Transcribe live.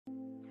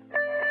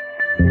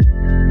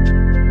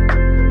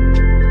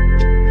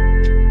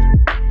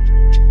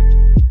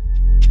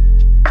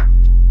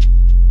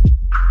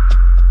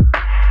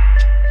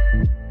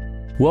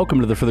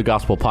Welcome to the For the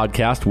Gospel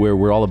podcast, where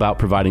we're all about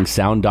providing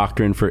sound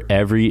doctrine for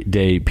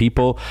everyday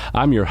people.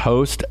 I'm your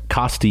host,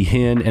 Costi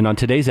Hinn, and on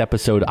today's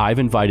episode, I've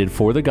invited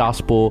For the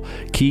Gospel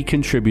key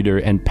contributor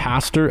and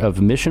pastor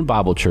of Mission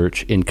Bible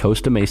Church in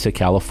Costa Mesa,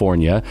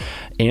 California,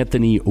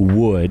 Anthony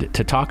Wood,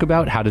 to talk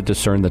about how to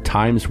discern the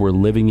times we're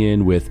living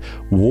in with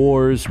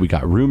wars. We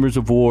got rumors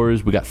of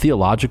wars, we got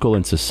theological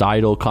and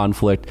societal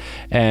conflict,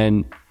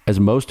 and as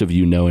most of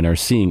you know and are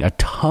seeing, a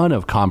ton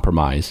of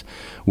compromise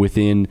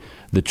within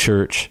the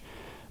church.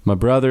 My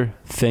brother,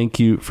 thank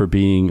you for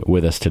being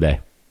with us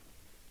today.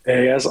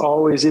 Hey, as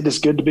always, it is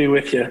good to be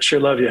with you. Sure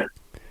love you.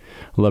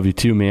 Love you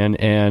too, man.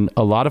 And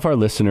a lot of our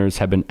listeners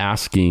have been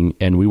asking,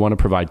 and we want to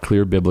provide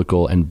clear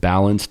biblical and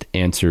balanced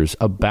answers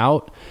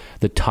about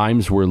the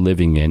times we're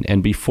living in.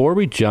 And before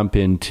we jump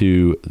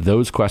into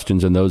those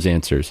questions and those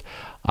answers,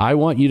 I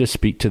want you to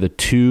speak to the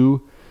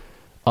two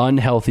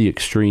unhealthy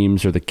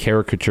extremes or the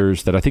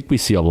caricatures that I think we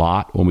see a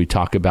lot when we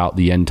talk about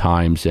the end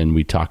times and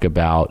we talk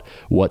about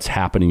what's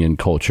happening in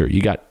culture.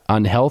 You got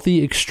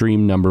unhealthy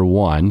extreme number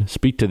one.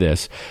 Speak to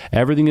this.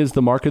 Everything is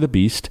the mark of the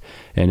beast,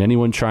 and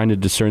anyone trying to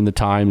discern the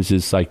times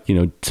is like,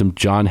 some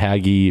John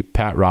Hagee,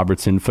 Pat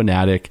Robertson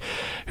fanatic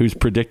who's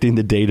predicting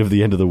the date of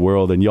the end of the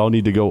world, and y'all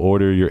need to go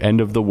order your end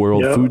of the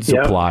world food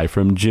supply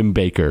from Jim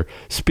Bakker.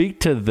 Speak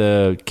to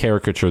the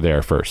caricature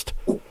there first.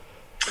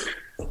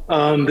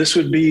 This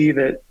would be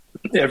that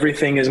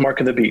everything is mark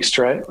of the beast,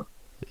 right?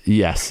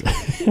 Yes.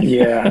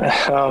 Yeah.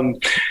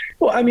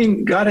 Well, I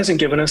mean, God hasn't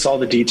given us all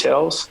the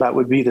details. That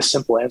would be the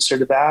simple answer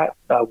to that.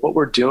 What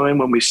we're doing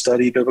when we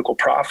study biblical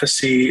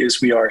prophecy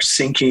is we are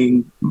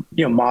sinking,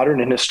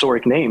 modern and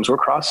historic names. We're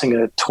crossing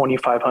a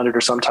 2,500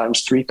 or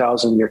sometimes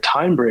 3,000 year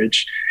time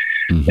bridge.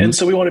 Mm-hmm. And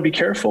so we want to be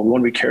careful. We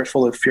want to be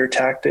careful of fear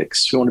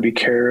tactics. We want to be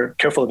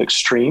careful of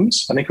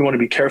extremes. I think we want to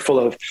be careful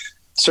of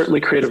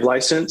certainly creative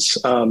license.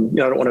 I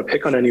don't want to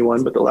pick on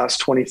anyone, but the last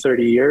 20,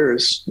 30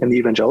 years in the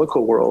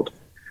evangelical world,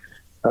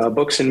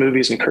 books and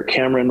movies and Kirk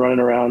Cameron running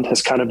around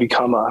has kind of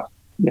become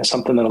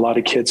something that a lot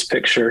of kids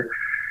picture.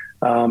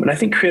 And I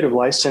think creative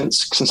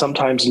license can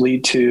sometimes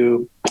lead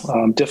to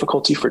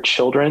difficulty for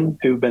children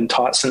who've been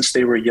taught since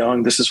they were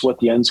young, this is what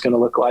the end's going to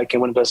look like.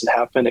 And when it doesn't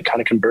happen, it kind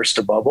of can burst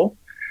a bubble.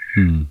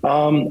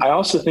 I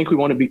also think we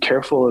want to be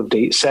careful of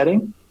date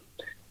setting.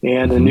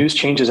 And the news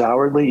changes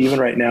hourly, even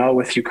right now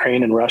with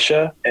Ukraine and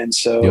Russia. And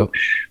so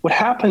what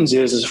happens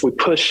is if we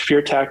push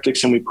fear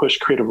tactics and we push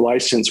creative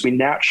license, we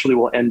naturally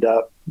will end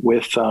up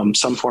with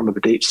some form of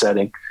a date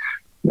setting.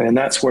 And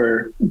that's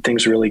where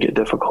things really get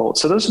difficult.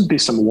 So those would be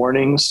some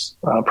warnings,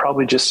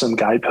 probably just some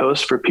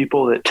guideposts for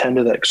people that tend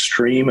to the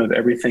extreme of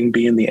everything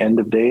being the end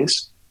of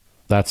days.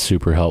 That's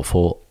super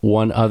helpful.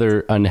 One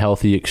other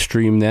unhealthy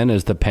extreme then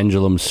is the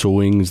pendulum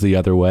swings the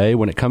other way.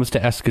 When it comes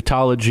to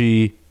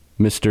eschatology,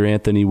 Mr.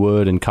 Anthony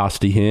Wood and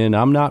Costi Hinn,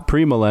 I'm not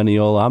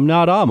premillennial. I'm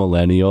not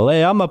amillennial.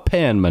 Hey, I'm a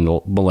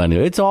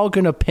pan-millennial. It's all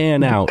going to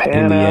pan out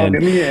in the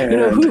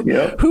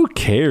end. Who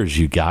cares,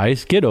 you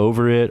guys? Get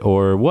over it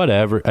or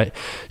whatever.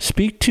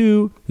 Speak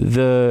to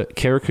the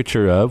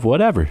caricature of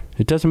whatever.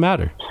 It doesn't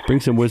matter. Bring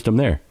some wisdom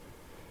there.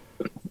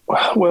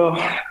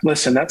 Well,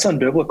 listen, that's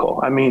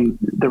unbiblical. I mean,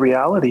 the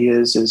reality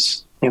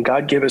is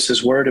God gave us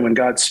his word, and when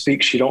God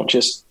speaks, you don't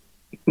just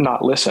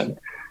not listen.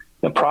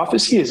 The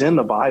prophecy is in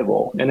the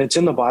Bible, and it's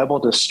in the Bible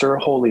to stir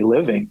holy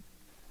living.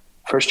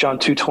 1 John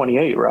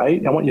 2:28,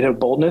 right? I want you to have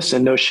boldness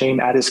and no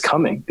shame at his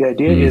coming. The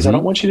idea is I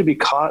don't want you to be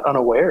caught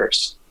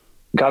unawares.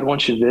 God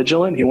wants you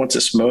vigilant. He wants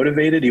us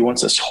motivated. He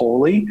wants us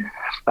holy.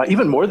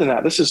 Even more than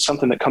that, this is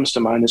something that comes to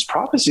mind, is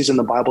prophecies in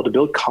the Bible to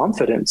build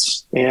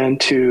confidence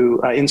and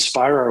to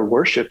inspire our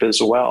worship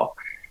as well.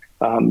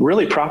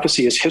 Really,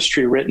 prophecy is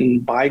history written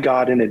by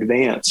God in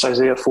advance.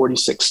 Isaiah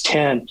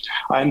 46:10,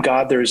 I am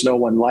God, there is no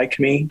one like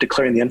me,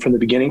 declaring the end from the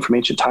beginning, from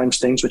ancient times,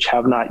 things which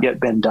have not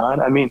yet been done.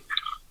 I mean,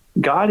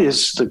 God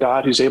is the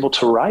God who's able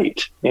to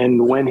write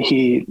and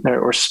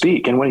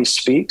speak. And when he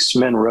speaks,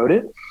 men wrote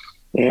it,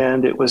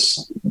 and it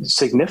was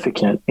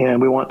significant.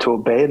 And we want to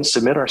obey and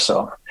submit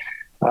ourselves,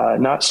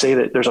 not say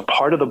that there's a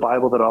part of the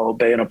Bible that I'll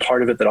obey and a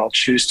part of it that I'll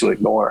choose to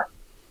ignore.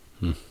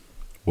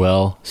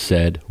 Well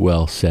said,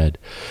 well said.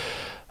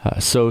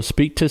 So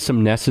speak to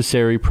some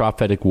necessary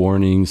prophetic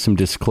warnings, some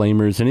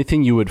disclaimers,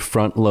 anything you would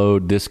front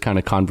load this kind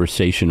of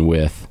conversation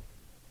with.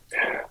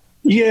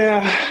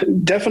 Yeah,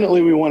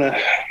 definitely. We want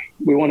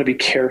to be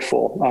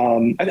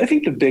careful. I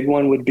think the big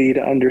one would be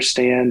to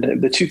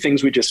understand the two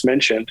things we just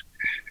mentioned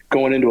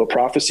going into a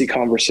prophecy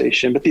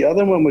conversation. But the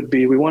other one would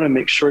be, we want to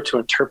make sure to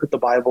interpret the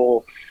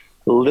Bible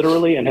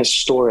literally and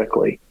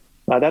historically.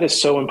 That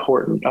is so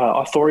important.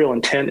 Authorial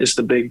intent is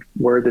the big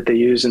word that they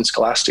use in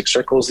scholastic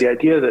circles. The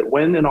idea that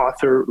when an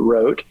author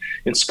wrote,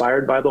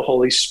 inspired by the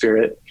Holy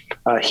Spirit,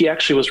 he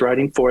actually was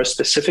writing for a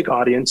specific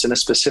audience in a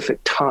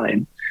specific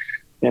time.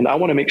 And I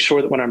want to make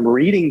sure that when I'm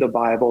reading the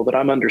Bible, that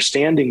I'm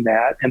understanding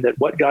that, and that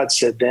what God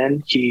said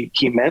then, he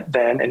meant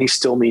then, and he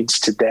still means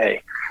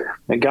today.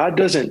 And God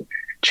doesn't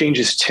change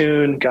his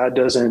tune. God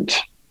doesn't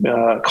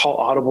call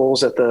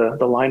audibles at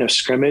the line of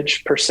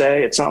scrimmage per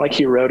se. It's not like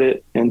he wrote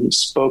it and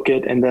spoke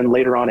it and then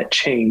later on it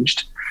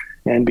changed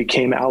and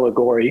became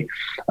allegory.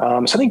 So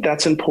I think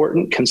that's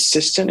important,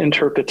 consistent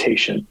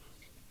interpretation.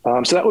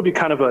 So that would be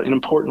kind of an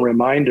important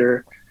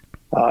reminder.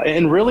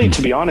 And really,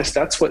 to be honest,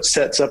 that's what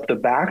sets up the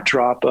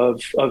backdrop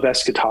of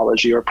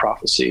eschatology or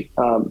prophecy.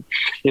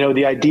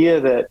 The idea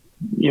that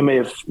you may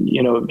have,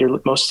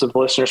 most of the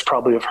listeners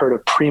probably have heard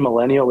of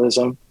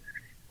premillennialism.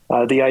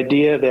 The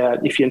idea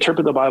that if you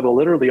interpret the Bible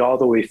literally all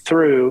the way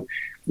through,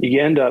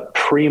 you end up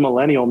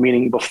premillennial,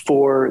 meaning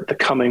before the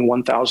coming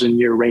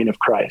 1,000-year reign of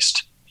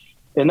Christ.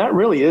 And that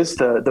really is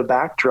the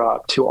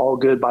backdrop to all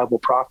good Bible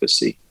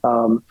prophecy.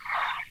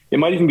 It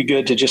might even be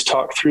good to just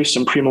talk through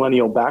some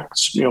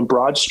premillennial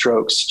broad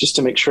strokes, just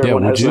to make sure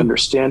everyone has an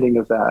understanding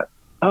of that.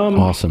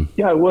 Awesome.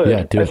 Yeah, I would.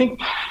 Yeah, I think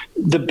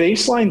the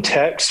baseline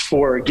text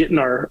for getting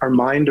our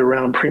mind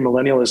around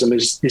premillennialism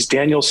is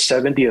Daniel's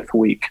 70th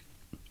week.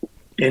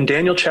 In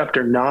Daniel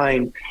chapter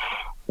 9,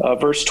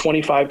 verse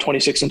 25,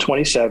 26, and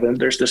 27,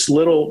 there's this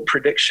little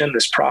prediction,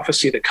 this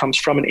prophecy that comes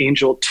from an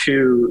angel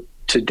to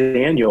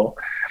Daniel.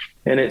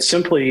 And it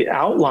simply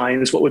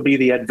outlines what would be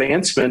the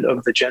advancement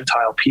of the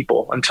Gentile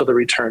people until the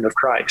return of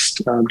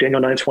Christ.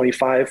 Daniel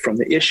 9:25, from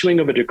the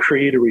issuing of a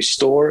decree to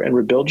restore and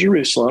rebuild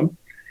Jerusalem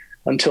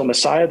until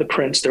Messiah the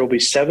Prince, there will be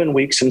 7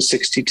 weeks and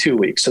 62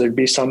 weeks. So there'd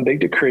be some big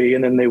decree,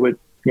 and then they would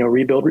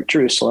rebuild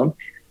Jerusalem.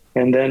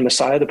 And then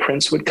Messiah the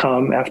Prince would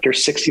come after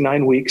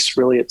 69 weeks.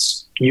 Really,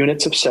 it's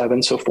units of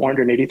 7, so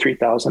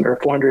 483,000 or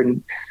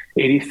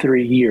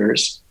 483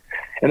 years.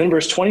 And then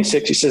verse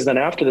 26, he says, then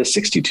after the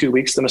 62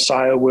 weeks, the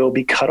Messiah will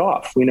be cut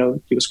off. We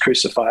know he was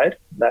crucified.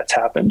 That's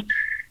happened.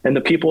 And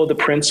the people of the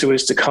prince who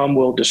is to come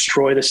will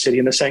destroy the city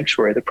and the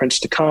sanctuary. The prince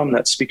to come,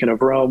 that's speaking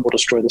of Rome, will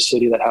destroy the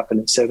city. That happened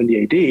in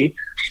 70 AD.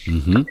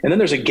 Mm-hmm. And then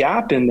there's a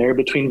gap in there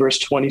between verse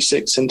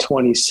 26 and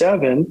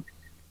 27.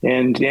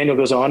 And Daniel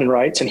goes on and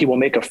writes, and he will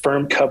make a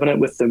firm covenant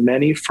with the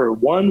many for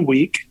 1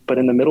 week. But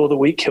in the middle of the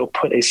week, he'll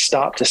put a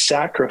stop to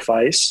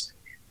sacrifice.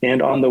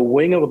 And on the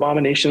wing of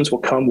abominations will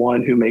come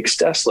one who makes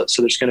desolate.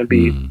 So there's going to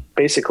be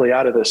basically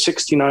out of the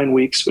 69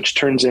 weeks, which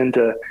turns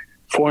into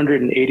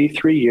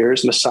 483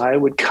 years, Messiah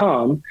would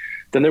come.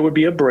 Then there would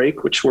be a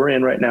break, which we're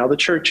in right now, the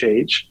church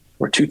age.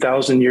 We're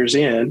 2,000 years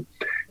in.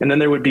 And then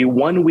there would be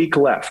 1 week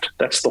left.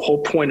 That's the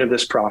whole point of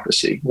this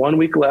prophecy. 1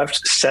 week left,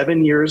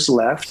 7 years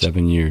left.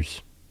 7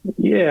 years.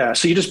 Yeah.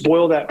 So you just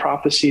boil that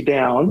prophecy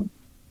down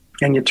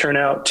and you turn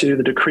out to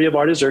the decree of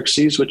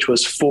Artaxerxes, which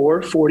was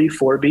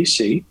 444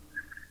 BC.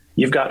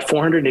 You've got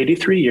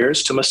 483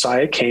 years till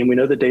Messiah came. We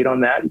know the date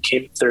on that. He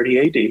came 30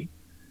 AD.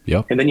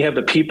 Yep. And then you have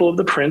the people of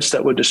the prince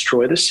that would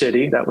destroy the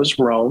city. That was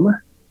Rome.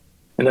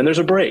 And then there's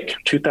a break,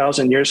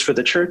 2,000 years for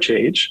the church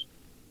age.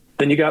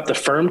 Then you got the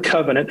firm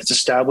covenant that's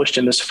established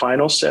in this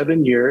final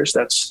 7 years.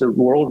 That's the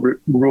world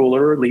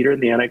ruler or leader,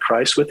 the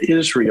Antichrist, with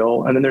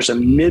Israel. And then there's a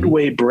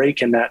midway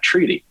break in that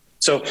treaty.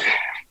 So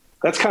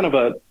that's kind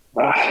of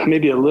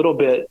maybe a little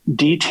bit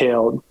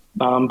detailed.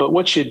 But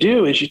what you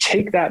do is you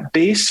take that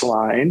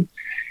baseline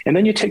and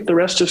then you take the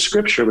rest of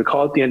Scripture. We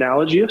call it the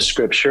analogy of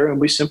Scripture, and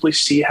we simply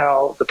see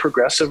how the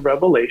progressive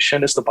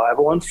revelation as the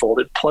Bible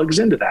unfolded plugs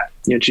into that.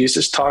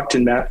 Jesus talked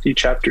in Matthew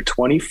chapter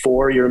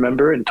 24, you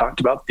remember, and talked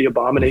about the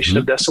abomination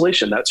of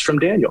desolation. That's from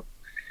Daniel.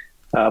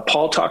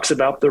 Paul talks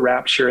about the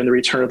rapture and the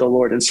return of the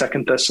Lord in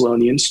 2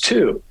 Thessalonians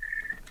 2.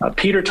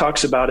 Peter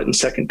talks about it in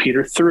 2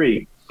 Peter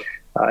 3.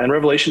 In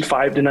Revelation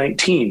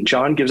 5-19,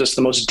 John gives us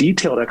the most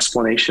detailed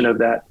explanation of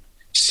that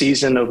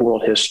season of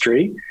world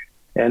history.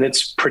 And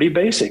it's pretty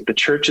basic. The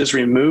church is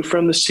removed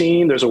from the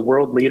scene. There's a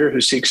world leader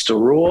who seeks to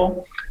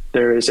rule.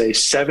 There is a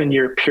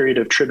 7-year period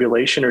of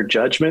tribulation or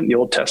judgment in the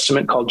Old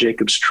Testament called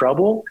Jacob's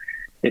trouble.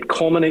 It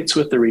culminates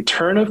with the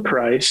return of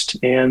Christ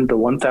and the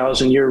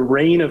 1,000-year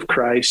reign of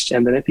Christ.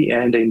 And then at the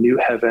end, a new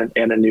heaven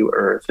and a new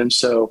earth. And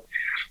so,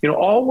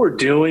 all we're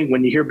doing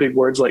when you hear big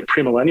words like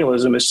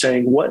premillennialism is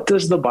saying, what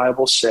does the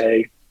Bible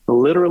say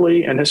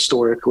literally and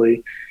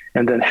historically?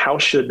 And then how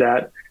should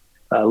that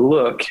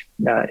look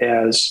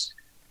as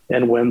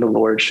and when the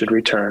Lord should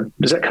return?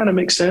 Does that kind of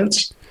make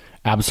sense?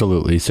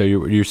 Absolutely. So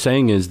you're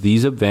saying is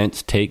these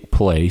events take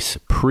place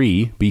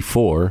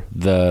before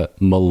the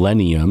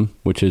millennium,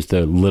 which is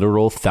the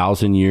literal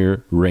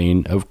 1,000-year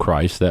reign of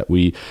Christ that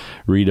we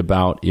read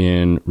about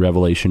in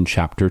Revelation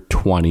chapter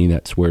 20.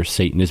 That's where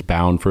Satan is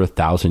bound for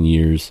 1,000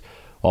 years.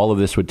 All of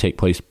this would take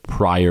place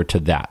prior to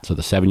that. So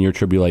the 7-year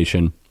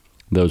tribulation,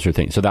 those are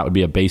things. So that would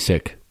be a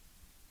basic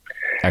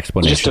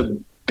explanation. Just a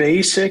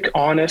basic,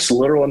 honest,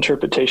 literal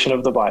interpretation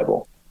of the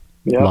Bible.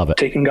 Yep. Love it.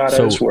 Taking God at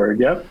his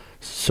word. Yep.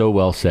 So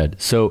well said.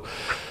 So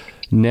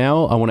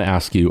now I want to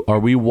ask you, are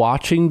we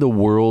watching the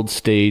world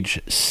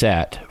stage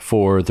set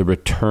for the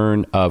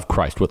return of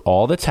Christ with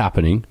all that's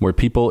happening where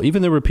people,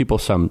 even there were people,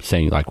 some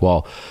saying like,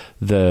 well,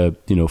 the,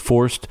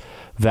 forced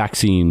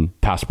vaccine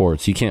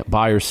passports, you can't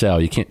buy or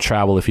sell, you can't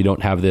travel if you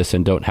don't have this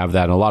and don't have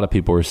that. And a lot of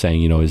people are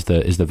saying, is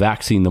the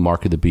vaccine the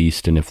mark of the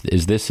beast? And if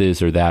this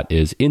is or that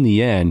is, in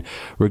the end,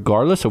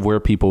 regardless of where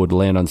people would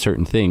land on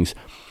certain things,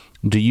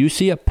 do you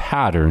see a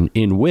pattern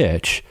in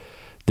which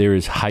there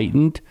is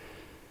heightened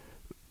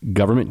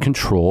government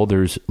control?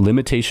 There's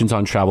limitations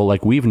on travel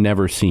like we've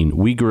never seen.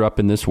 We grew up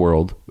in this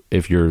world.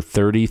 If you're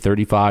 30,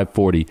 35,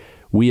 40,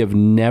 we have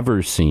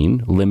never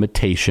seen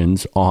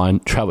limitations on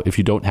travel if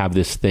you don't have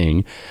this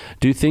thing.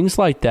 Do things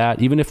like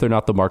that, even if they're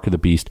not the mark of the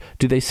beast,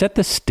 do they set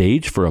the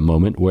stage for a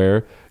moment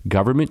where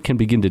government can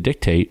begin to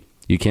dictate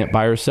you can't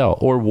buy or sell,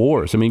 or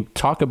wars? I mean,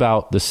 talk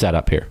about the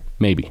setup here,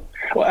 maybe.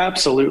 Well,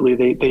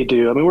 absolutely, they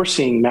do. I mean, we're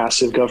seeing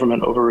massive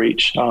government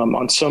overreach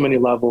on so many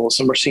levels,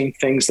 and we're seeing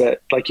things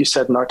that, like you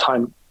said, in our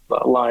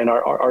timeline,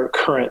 our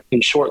current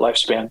and short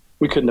lifespan,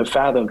 we couldn't have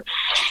fathomed.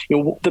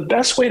 The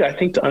best way I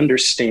think to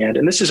understand,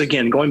 and this is,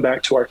 again, going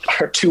back to our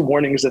two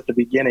warnings at the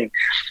beginning,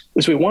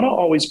 is we want to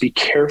always be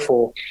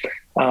careful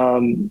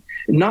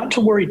not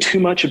to worry too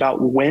much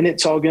about when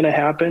it's all going to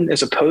happen,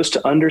 as opposed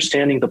to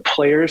understanding the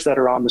players that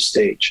are on the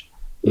stage.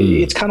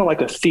 It's kind of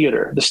like a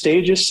theater. The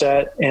stage is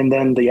set and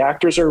then the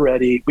actors are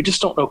ready. We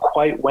just don't know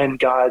quite when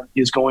God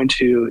is going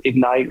to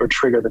ignite or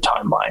trigger the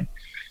timeline.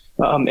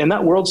 And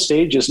that world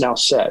stage is now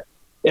set.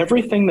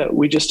 Everything that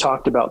we just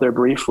talked about there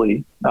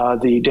briefly,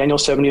 the Daniel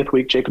 70th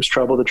week, Jacob's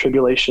trouble, the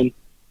tribulation,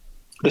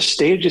 the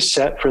stage is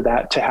set for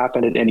that to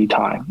happen at any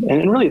time.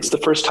 And really, it's the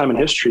first time in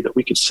history that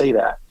we could say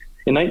that.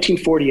 In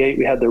 1948,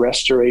 we had the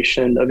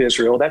restoration of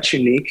Israel. That's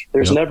unique.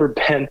 There's never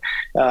been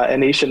a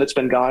nation that's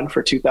been gone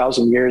for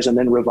 2,000 years and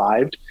then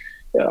revived.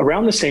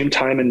 Around the same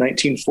time in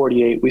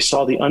 1948, we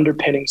saw the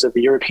underpinnings of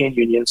the European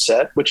Union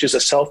set, which is a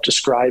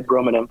self-described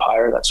Roman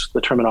Empire. That's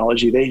the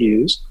terminology they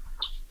use.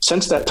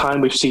 Since that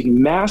time, we've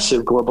seen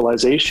massive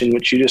globalization,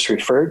 which you just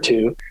referred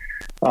to.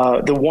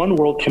 The one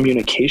world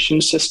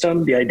communication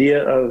system, the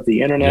idea of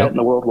the internet and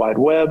the World Wide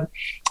Web.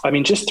 I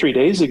mean, just 3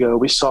 days ago,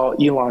 we saw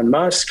Elon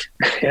Musk,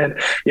 and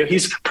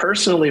he's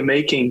personally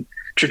making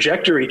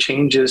trajectory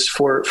changes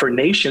for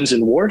nations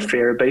in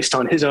warfare based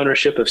on his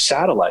ownership of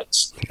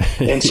satellites.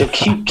 And so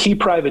key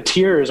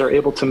privateers are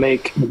able to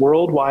make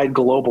worldwide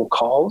global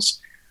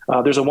calls.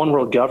 There's a one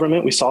world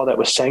government. We saw that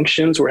with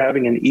sanctions. We're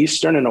having an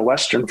Eastern and a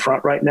Western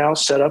front right now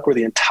set up where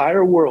the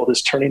entire world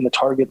is turning the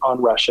target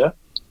on Russia.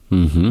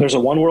 Mm-hmm. There's a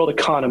one world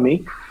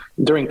economy.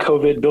 During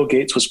COVID, Bill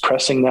Gates was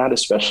pressing that,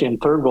 especially in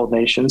third world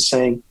nations,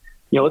 saying,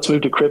 let's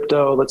move to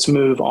crypto. Let's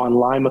move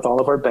online with all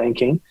of our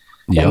banking.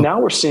 Yep. And now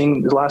we're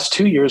seeing the last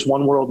 2 years,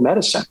 one world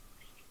medicine.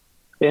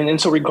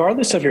 And so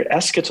regardless of your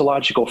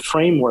eschatological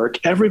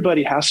framework,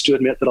 everybody has to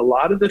admit that a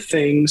lot of the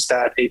things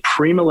that a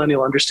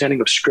premillennial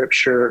understanding of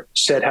Scripture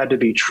said had to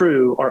be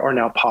true are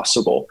now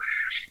possible.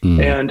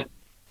 And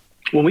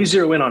when we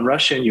zero in on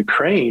Russia and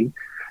Ukraine,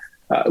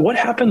 what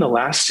happened the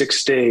last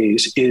 6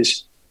 days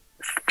is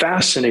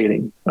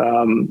fascinating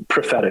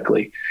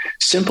prophetically,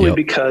 simply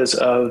because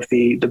of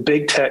the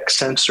big tech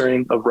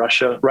censoring of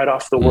Russia right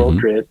off the world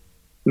grid.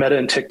 Meta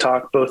and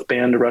TikTok both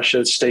banned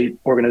Russia state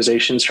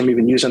organizations from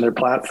even using their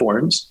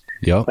platforms.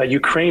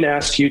 Ukraine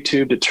asked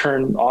YouTube to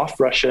turn off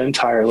Russia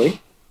entirely.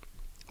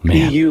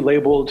 EU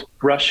labeled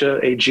Russia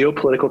a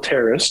geopolitical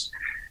terrorist.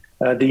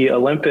 The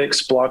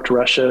Olympics blocked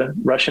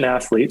Russian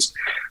athletes.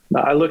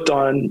 I looked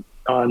on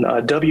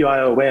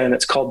WION.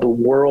 It's called The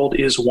World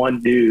is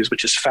One News,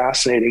 which is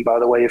fascinating, by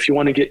the way. If you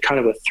want to get kind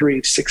of a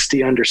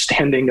 360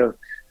 understanding of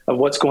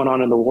what's going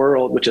on in the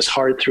world, which is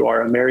hard through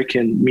our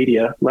American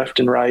media, left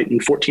and right,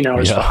 and 14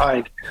 hours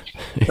behind.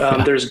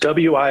 There's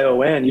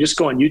WION. You just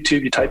go on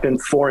YouTube, you type in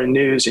foreign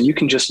news, and you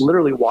can just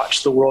literally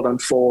watch the world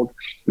unfold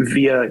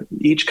via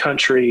each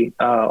country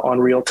on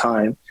real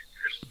time.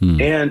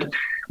 And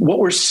what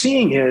we're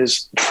seeing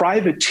is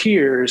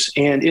privateers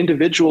and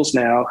individuals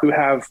now who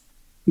have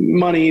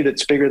money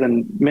that's bigger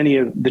than many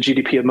of the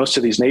GDP of most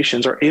of these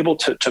nations are able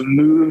to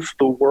move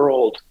the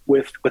world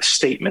with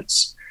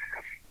statements.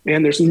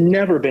 And there's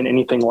never been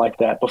anything like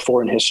that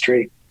before in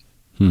history.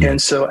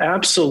 And so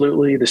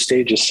absolutely the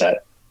stage is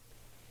set.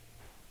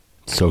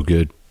 So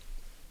good.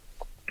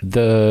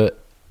 The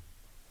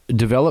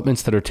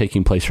developments that are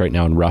taking place right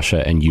now in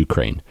Russia and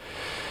Ukraine,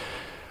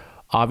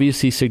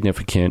 obviously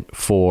significant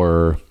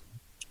for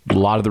a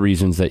lot of the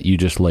reasons that you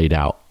just laid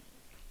out.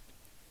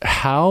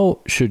 How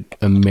should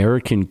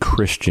American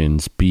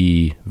Christians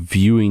be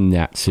viewing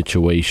that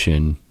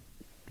situation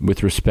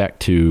with respect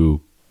to,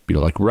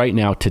 like right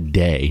now,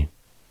 today?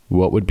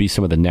 What would be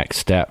some of the next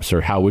steps,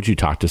 or how would you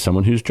talk to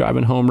someone who's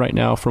driving home right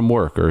now from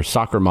work, or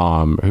soccer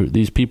mom?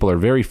 These people are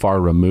very far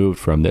removed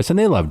from this, and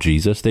they love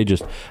Jesus. They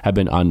just have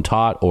been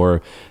untaught,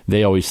 or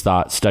they always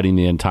thought studying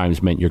the end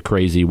times meant you're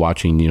crazy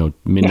watching,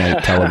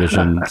 midnight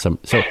television.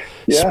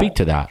 Speak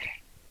to that.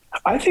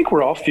 I think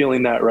we're all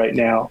feeling that right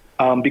now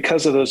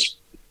because of those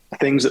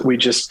things that we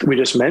just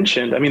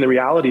mentioned. I mean, the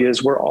reality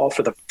is we're all,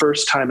 for the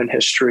first time in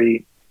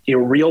history,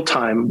 real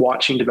time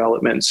watching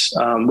developments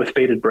with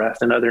bated breath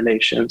in other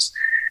nations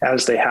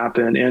as they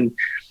happen. And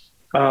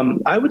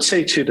I would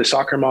say to the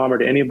soccer mom or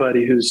to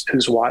anybody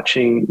who's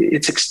watching,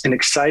 it's an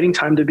exciting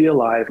time to be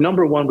alive.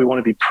 Number one, we want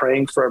to be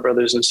praying for our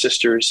brothers and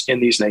sisters in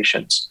these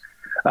nations,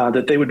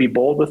 that they would be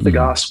bold with the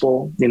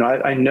gospel.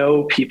 I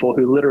know people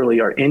who literally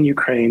are in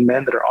Ukraine,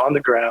 men that are on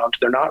the ground.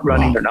 They're not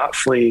running, they're not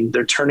fleeing.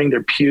 They're turning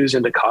their pews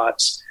into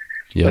cots.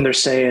 Yep. And they're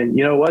saying,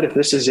 you know what, if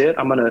this is it,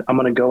 I'm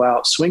going to go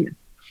out swinging.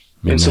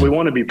 Amen. And so we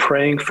want to be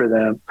praying for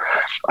them.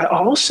 I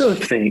also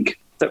think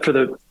that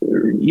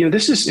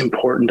this is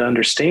important to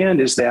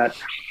understand, is that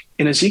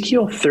in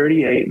Ezekiel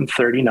 38 and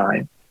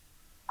 39,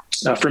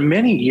 for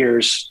many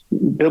years,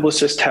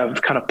 biblicists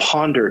have kind of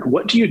pondered,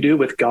 what do you do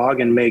with Gog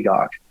and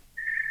Magog?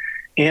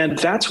 And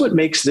that's what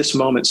makes this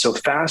moment so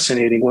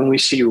fascinating when we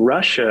see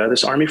Russia,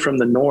 this army from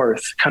the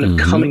north, kind of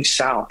coming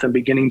south and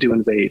beginning to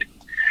invade.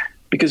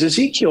 Because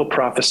Ezekiel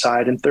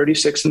prophesied in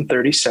 36 and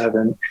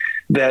 37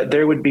 that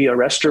there would be a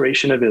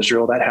restoration of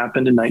Israel. That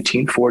happened in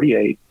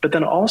 1948. But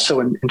then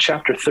also in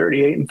chapter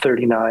 38 and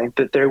 39,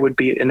 that there would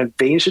be an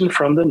invasion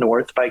from the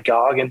north by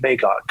Gog and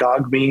Magog,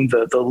 Gog being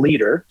the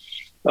leader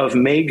of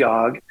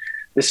Magog,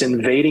 this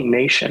invading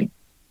nation.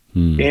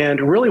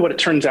 And really what it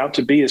turns out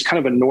to be is kind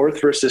of a north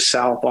versus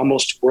south,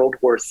 almost World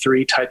War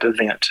III type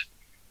event.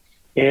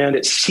 And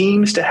it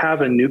seems to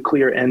have a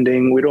nuclear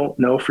ending. We don't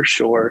know for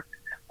sure,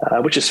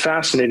 which is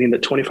fascinating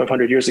that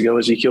 2,500 years ago,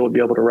 Ezekiel would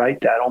be able to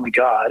write that, only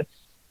God.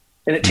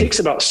 And it takes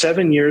about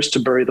 7 years to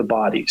bury the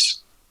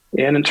bodies.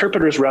 And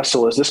interpreters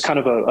wrestle, is this kind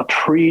of a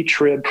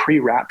pre-trib,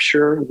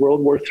 pre-rapture World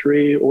War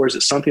III, or is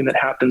it something that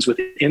happens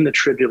within the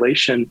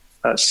tribulation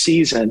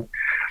season?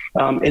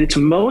 And it's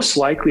most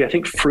likely, I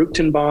think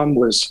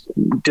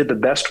Fruchtenbaum did the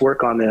best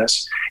work on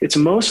this. It's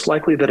most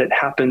likely that it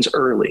happens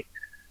early.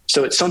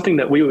 So it's something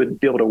that we would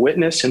be able to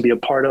witness and be a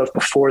part of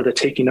before the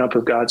taking up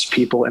of God's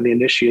people and the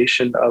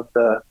initiation of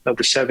the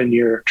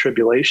 7-year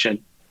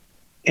tribulation.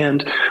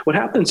 And what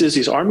happens is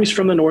these armies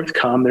from the north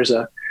come.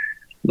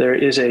 There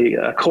is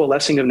a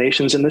coalescing of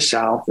nations in the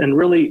south, and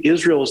really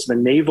Israel is the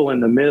navel in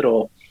the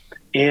middle,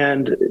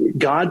 and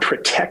God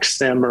protects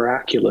them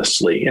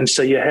miraculously. And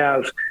so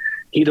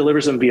he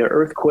delivers them via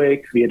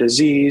earthquake, via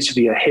disease,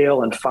 via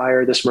hail and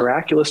fire, this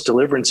miraculous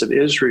deliverance of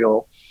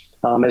Israel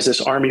as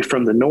this army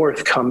from the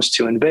north comes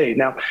to invade.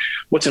 Now,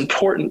 what's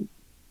important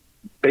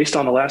based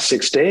on the last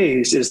 6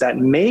 days is that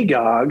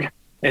Magog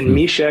and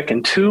Meshach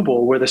and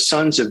Tubal were the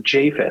sons of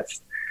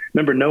Japheth.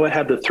 Remember, Noah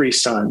had the 3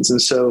 sons.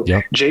 And so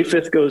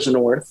Japheth goes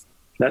north,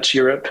 that's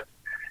Europe.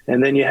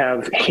 And then you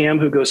have Ham,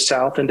 who goes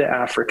south into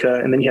Africa.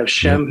 And then you have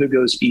Shem, who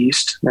goes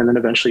east, and then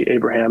eventually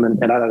Abraham.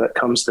 And out of that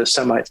comes the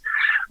Semites.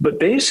 But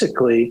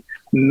basically,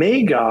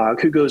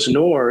 Magog, who goes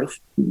north,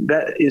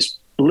 that is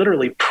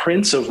literally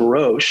Prince of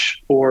Rosh,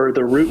 or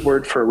the root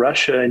word for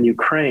Russia and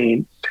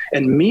Ukraine.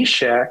 And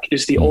Meshach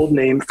is the old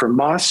name for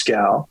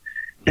Moscow.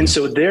 And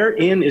so there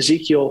in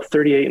Ezekiel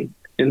 38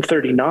 and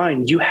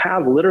 39, you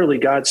have literally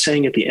God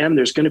saying at the end,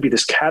 there's going to be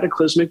this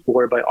cataclysmic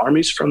war by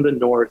armies from the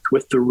north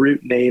with the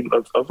root name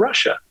of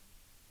Russia.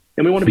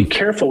 And we want to be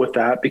careful with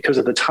that because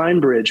of the time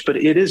bridge, but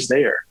it is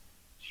there.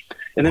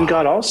 And then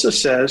God also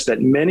says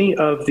that many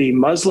of the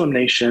Muslim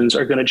nations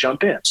are going to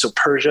jump in. So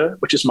Persia,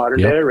 which is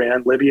modern day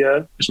Iran,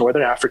 Libya is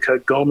northern Africa,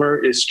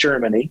 Gomer is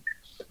Germany,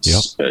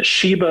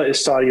 Sheba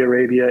is Saudi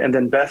Arabia, and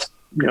then Bet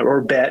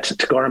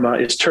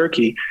Togarmah is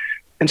Turkey.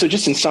 And so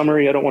just in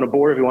summary, I don't want to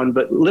bore everyone,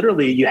 but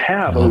literally you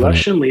have a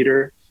Russian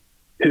leader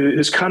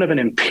who's kind of an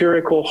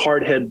empirical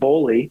hardhead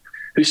bully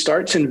who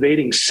starts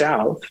invading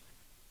south,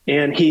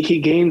 and he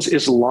gains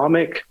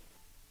Islamic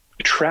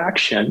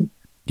traction.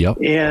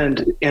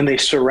 And they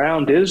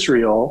surround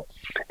Israel.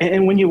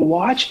 And when you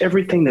watch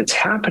everything that's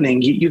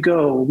happening, you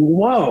go,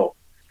 whoa,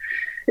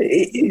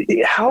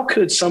 how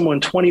could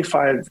someone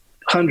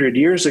 2,500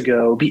 years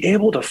ago be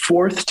able to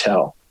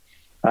foretell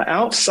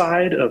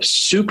outside of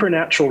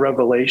supernatural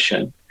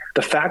revelation,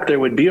 the fact there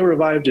would be a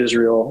revived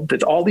Israel,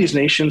 that all these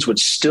nations would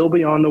still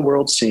be on the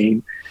world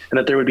scene, and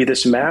that there would be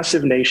this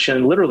massive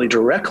nation literally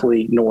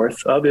directly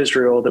north of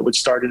Israel that would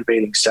start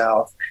invading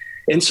south.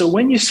 And so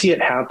when you see it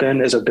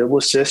happen as a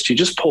biblicist, you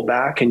just pull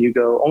back and you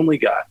go, only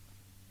God,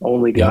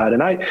 only God.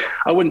 And I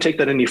wouldn't take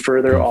that any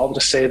further. All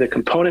to say the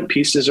component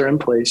pieces are in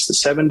place, the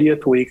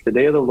 70th week, the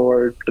day of the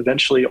Lord,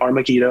 eventually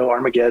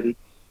Armageddon,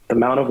 the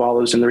Mount of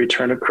Olives, and the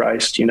return of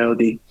Christ.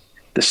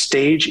 The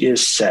stage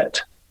is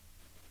set.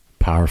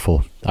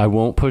 Powerful. I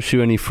won't push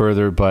you any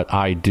further, but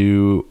I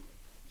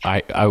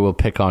will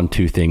pick on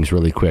 2 things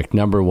really quick.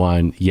 Number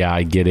one,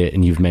 I get it.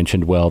 And you've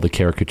mentioned, the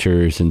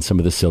caricatures and some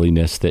of the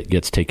silliness that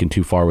gets taken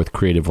too far with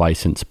creative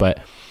license.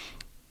 But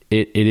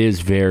it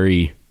is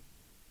very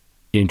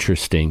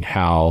interesting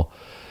how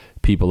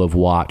people have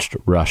watched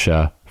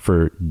Russia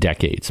for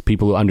decades.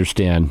 People who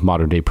understand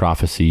modern day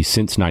prophecy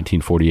since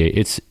 1948.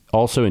 It's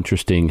also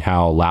interesting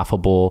how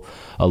laughable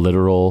a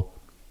literal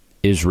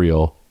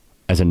Israel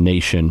as a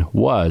nation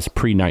was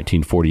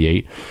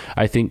pre-1948.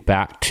 I think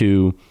back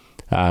to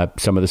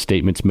some of the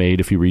statements made.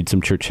 If you read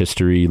some church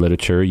history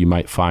literature, you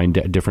might find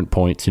at different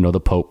points, the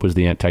Pope was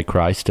the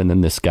Antichrist, and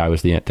then this guy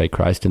was the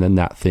Antichrist, and then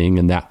that thing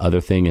and that other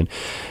thing. And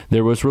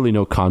there was really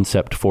no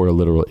concept for a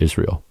literal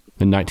Israel.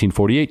 And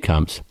 1948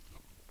 comes.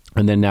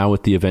 And then now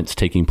with the events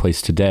taking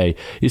place today,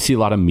 you see a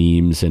lot of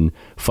memes and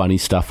funny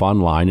stuff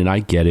online. And I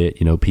get it.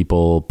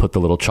 People put the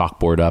little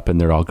chalkboard up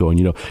and they're all going,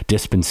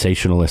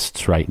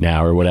 dispensationalists right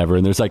now or whatever.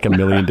 And there's like a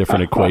million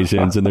different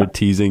equations and they're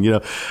teasing,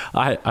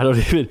 I don't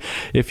even,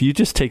 if you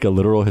just take a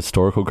literal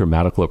historical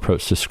grammatical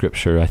approach to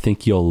scripture, I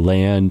think you'll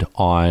land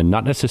on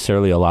not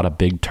necessarily a lot of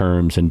big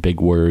terms and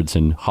big words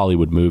and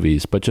Hollywood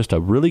movies, but just a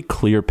really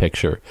clear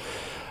picture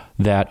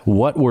that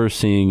what we're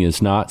seeing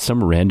is not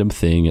some random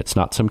thing. It's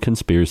not some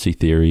conspiracy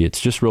theory. It's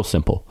just real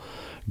simple.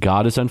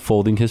 God is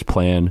unfolding his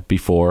plan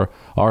before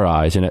our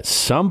eyes. And at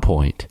some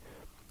point,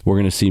 we're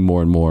going to see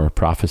more and more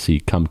prophecy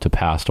come to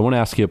pass. I want to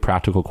ask you a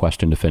practical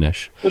question to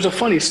finish. There's a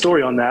funny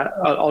story on that.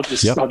 I'll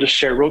just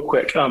share real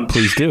quick.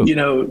 Please do.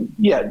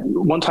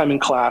 One time in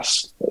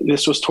class,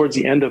 this was towards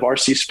the end of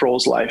R.C.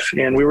 Sproul's life.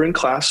 And we were in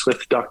class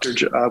with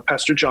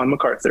Pastor John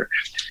MacArthur.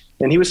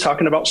 And he was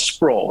talking about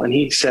Sproul, and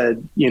he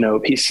said,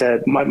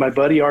 my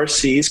buddy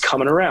RC is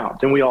coming around.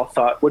 And we all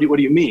thought, what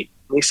do you mean?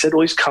 And he said,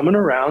 well, he's coming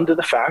around to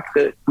the fact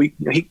that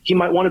he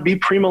might want to be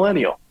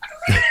premillennial.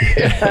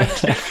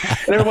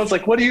 And everyone's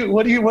like, what do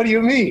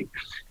you mean?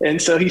 And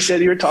so he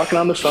said, you were talking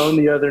on the phone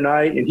the other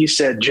night, and he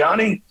said,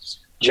 Johnny,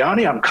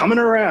 I'm coming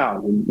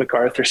around. And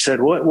MacArthur said,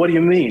 what do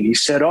you mean? He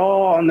said,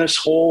 on this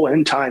whole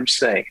end times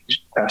thing.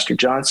 Pastor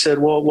John said,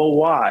 well,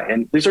 why?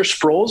 And these are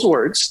Sproul's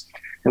words.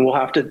 And we'll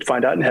have to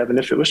find out in heaven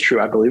if it was true.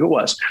 I believe it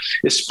was.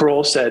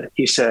 Sproul said,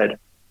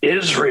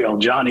 Israel,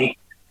 Johnny,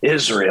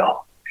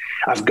 Israel.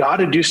 I've got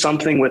to do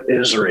something with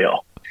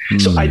Israel.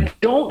 So I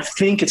don't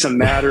think it's a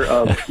matter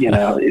of,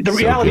 the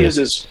reality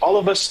is all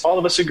of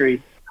us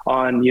agreed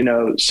on,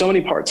 so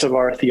many parts of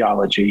our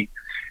theology.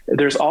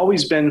 There's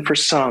always been for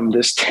some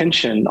this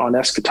tension on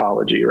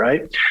eschatology,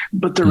 right?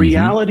 But the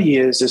reality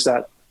is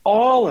that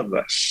all of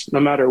us, no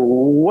matter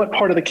what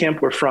part of the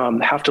camp we're from,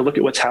 have to look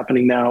at what's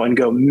happening now and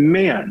go,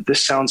 man,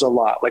 this sounds a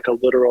lot like a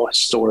literal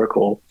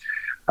historical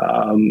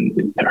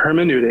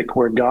hermeneutic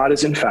where God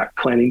is in fact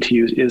planning to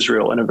use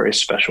Israel in a very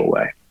special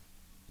way.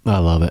 I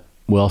love it.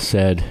 Well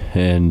said.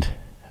 And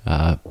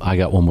I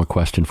got one more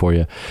question for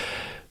you.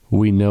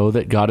 We know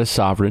that God is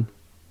sovereign.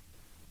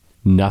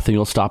 Nothing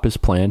will stop his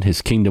plan.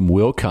 His kingdom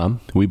will come.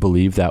 We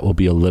believe that will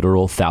be a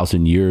literal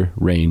 1,000-year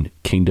reign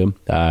kingdom.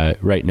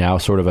 Right now,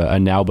 sort of a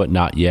now but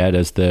not yet,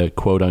 as the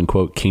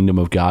quote-unquote kingdom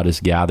of God is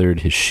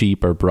gathered. His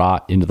sheep are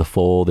brought into the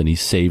fold, and he's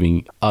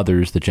saving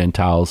others, the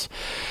Gentiles.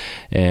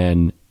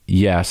 And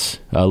yes,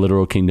 a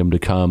literal kingdom to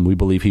come. We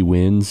believe he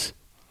wins.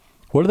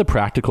 What are the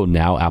practical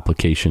now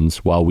applications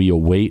while we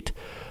await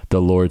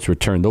the Lord's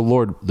return? The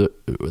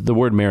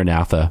word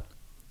Maranatha,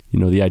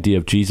 the idea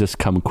of Jesus,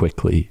 come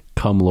quickly.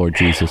 Come, Lord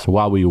Jesus,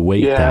 while we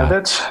await that.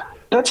 Yeah,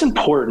 that's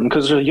important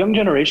because there's a young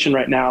generation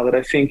right now that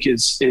I think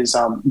is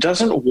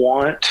doesn't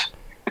want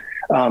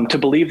to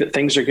believe that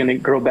things are going to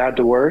grow bad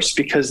to worse,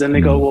 because then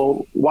they go,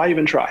 well, why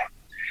even try?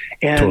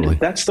 And totally.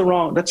 that's the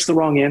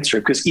wrong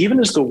answer, because even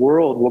as the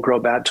world will grow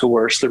bad to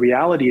worse, the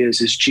reality is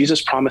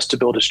Jesus promised to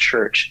build his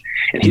church,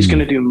 and he's going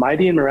to do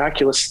mighty and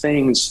miraculous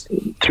things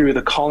through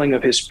the calling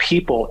of his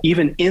people,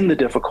 even in the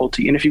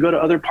difficulty. And if you go to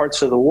other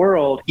parts of the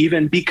world,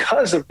 even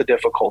because of the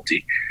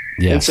difficulty.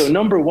 Yes. And so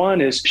number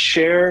one is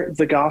share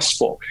the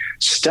gospel,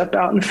 step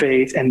out in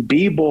faith and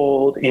be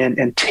bold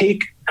and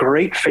take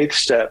great faith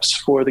steps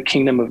for the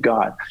kingdom of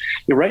God.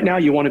 Right now,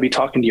 you want to be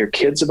talking to your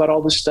kids about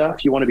all this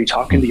stuff. You want to be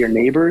talking to your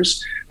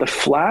neighbors. The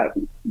flat,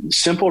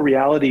 simple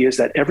reality is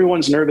that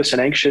everyone's nervous and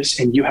anxious,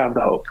 and you have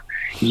the hope.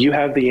 You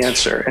have the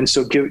answer. And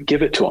so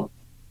give it to them.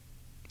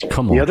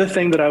 Come on. The other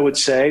thing that I would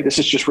say, this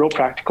is just real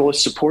practical,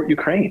 is support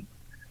Ukraine.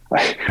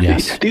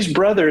 Yes. These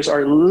brothers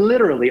are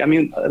literally,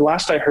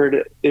 last I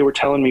heard, they were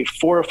telling me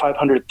 400,000 or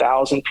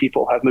 500,000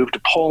 people have moved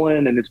to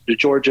Poland and to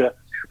Georgia.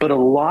 But a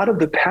lot of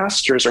the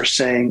pastors are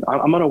saying,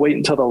 I'm going to wait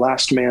until the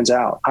last man's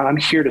out. I'm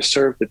here to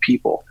serve the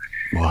people.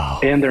 Wow.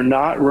 And they're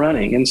not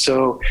running. And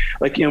so,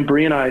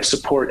 Bree and I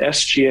support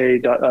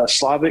SGA,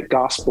 Slavic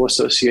Gospel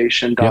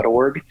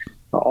Association.org. Yep.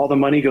 All the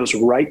money goes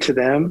right to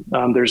them.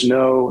 There's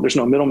no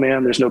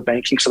middleman. There's no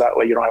banking. So that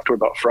way you don't have to worry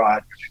about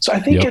fraud. So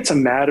I think it's a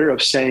matter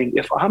of saying,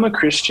 if I'm a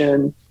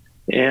Christian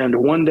and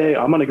one day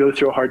I'm going to go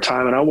through a hard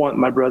time and I want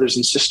my brothers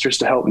and sisters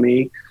to help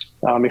me.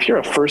 If you're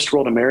a first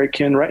world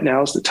American, right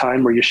now is the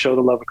time where you show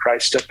the love of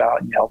Christ, step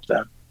out and you help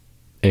them.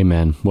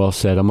 Amen. Well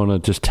said. I'm going to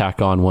just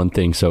tack on one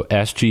thing. So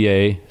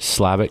SGA,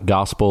 Slavic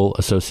Gospel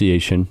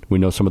Association, we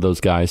know some of those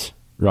guys,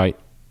 right?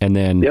 And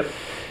then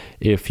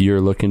if you're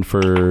looking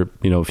for,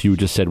 if you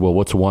just said, well,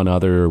 what's one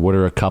other, what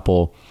are a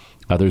couple?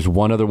 There's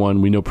one other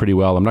one we know pretty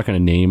well. I'm not going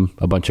to name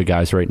a bunch of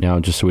guys right now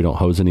just so we don't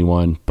hose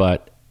anyone,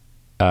 but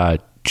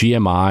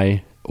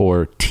GMI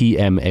or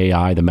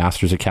TMAI, the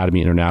Masters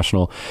Academy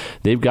International,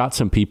 they've got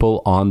some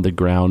people on the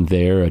ground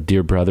there, a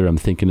dear brother I'm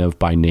thinking of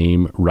by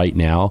name right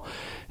now.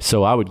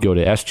 So I would go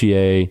to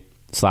SGA,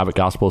 Slavic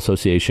Gospel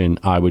Association.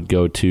 I would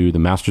go to the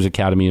Masters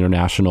Academy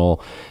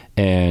International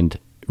and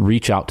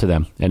reach out to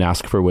them and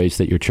ask for ways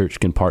that your church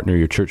can partner,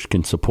 your church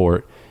can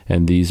support.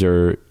 And these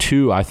are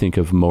two, I think,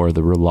 of more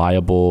the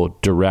reliable,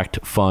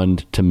 direct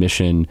fund to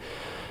mission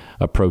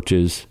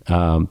approaches.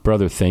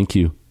 Brother, thank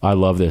you I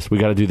love this. We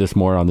got to do this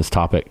more on this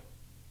topic.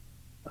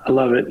 I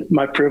love it.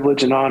 My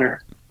privilege and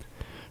honor.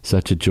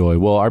 Such a joy.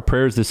 Well, our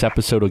prayers this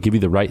episode will give you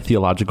the right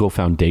theological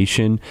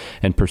foundation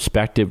and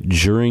perspective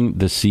during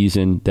the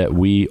season that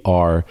we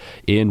are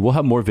in. We'll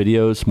have more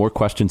videos, more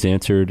questions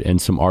answered, and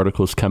some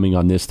articles coming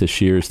on this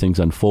year as things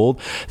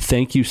unfold.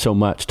 Thank you so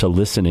much to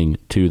listening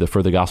to the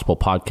For the Gospel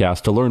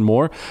podcast. To learn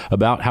more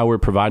about how we're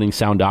providing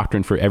sound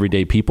doctrine for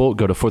everyday people,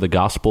 go to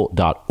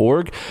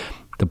forthegospel.org.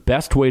 The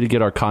best way to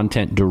get our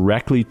content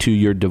directly to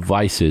your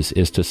devices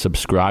is to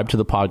subscribe to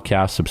the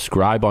podcast,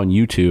 subscribe on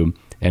YouTube,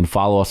 and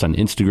follow us on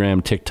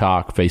Instagram,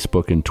 TikTok,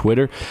 Facebook, and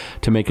Twitter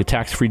to make a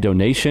tax-free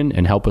donation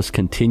and help us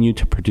continue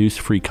to produce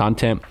free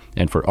content.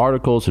 And for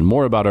articles and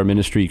more about our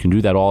ministry, you can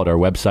do that all at our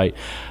website.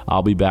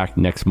 I'll be back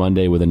next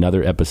Monday with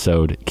another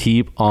episode.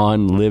 Keep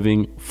on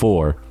living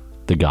for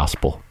the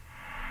gospel.